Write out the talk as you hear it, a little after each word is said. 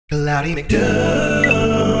Cloudie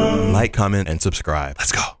McDoom. Like, comment, and subscribe.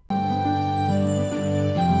 Let's go.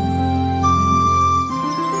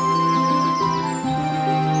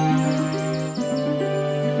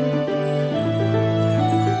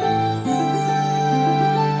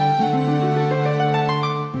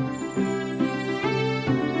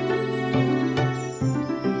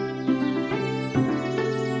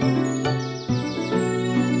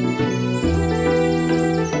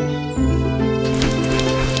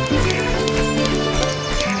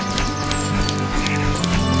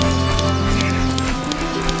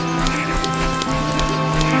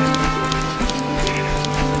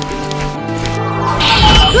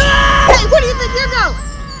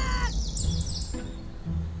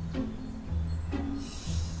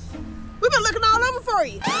 We've been looking all over for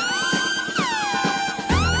you.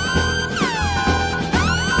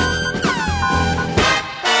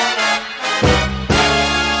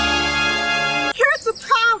 Here's the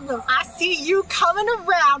problem. I see you coming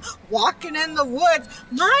around, walking in the woods.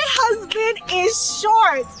 My husband is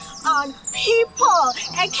short on people,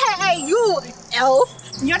 aka you, elf.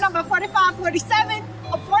 You're number 4547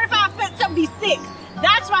 or 4576.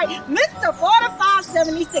 That's right, Mr.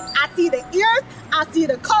 4576. I see the ears, I see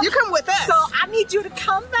the color. You come with us. So I need you to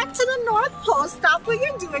come back to the North Pole, stop what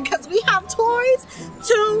you're doing, because we have toys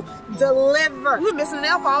to deliver. We've been missing an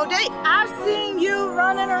elf all day. I've seen you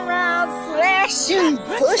running around, slashing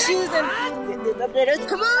bushes and...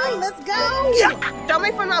 Come on, let's go. Yeah. Don't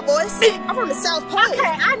make fun of my voice. I'm from the South Pole. Okay,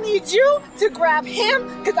 I need you to grab him,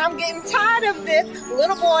 because I'm getting tired of this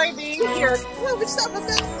little boy being here. Come on, get yourself,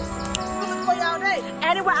 let's go. For you all day.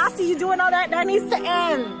 Anyway, I see you doing all that. That needs to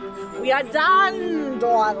end. We are done,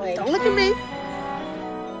 darling. Don't look at me.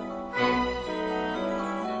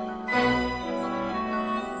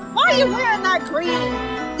 Why are you wearing that green?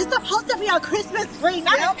 You're supposed to be a Christmas green,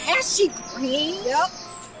 not a ashy green. Yep.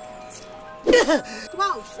 Come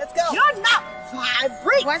on, let's go. You're not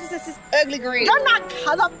vibrant. Why is this ugly green? You're not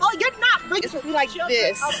colorful. You're not bringing. It's like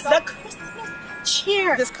this. The Christmas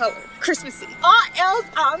cheer. This color. Christmassy. All else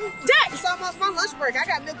on deck. It's almost my lunch break. I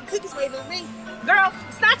got milk and cookies waiting on me. Girl,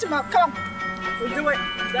 snatch them up. Come on. We'll do it.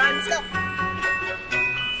 Done. Let's go.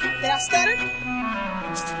 Did I stutter?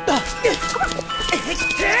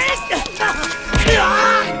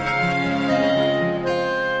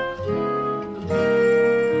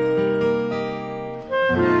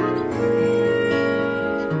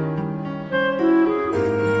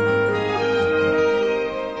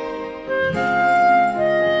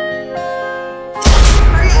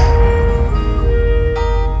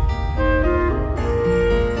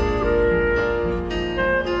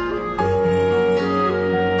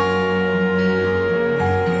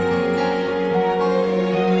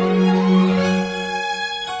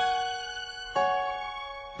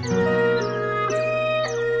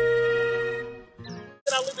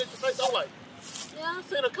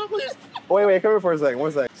 Wait, come here for a second.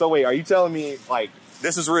 1 second. So wait, are you telling me, like,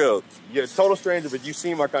 this is real? You're a total stranger, but you've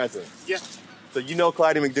seen my content? Yeah. So you know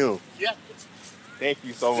Cloudie McDoom? Yeah. Thank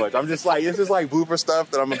you so much. I'm just like, this is like blooper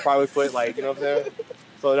stuff that I'm gonna probably put, like, you know what I'm saying?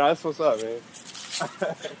 So that's what's up, man.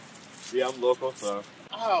 Yeah, I'm local, so.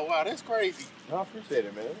 Oh, wow, that's crazy. No, I appreciate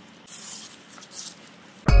it, man.